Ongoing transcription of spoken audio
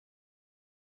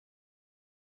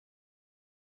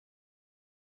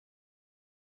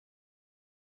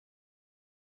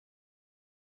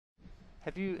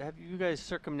Have you guys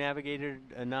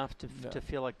circumnavigated enough No, to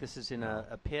feel like this is in no,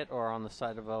 a pit or on the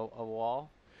side of a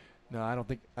wall? no. I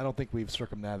don't think we've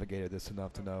circumnavigated this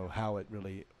enough to know how it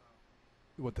really,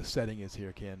 what the setting is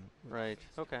here, Ken. Right.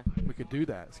 Okay. We could do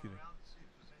that. Excuse me.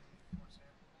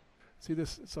 See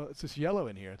this? So it's this yellow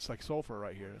in here. It's like sulfur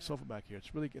right here. Sulfur back here.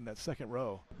 It's really in that second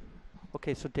row.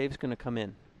 Okay. So Dave's gonna come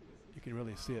in. You can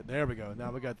really see it. There we go.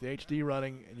 Now we got the HD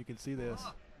running, and you can see this.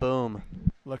 Boom.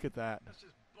 Look at that.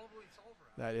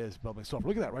 That is bubbling sulfur.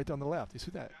 Look at that right down the left. You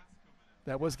see that?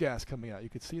 That was gas coming out. You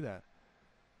could see that.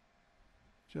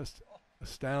 Just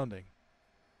astounding.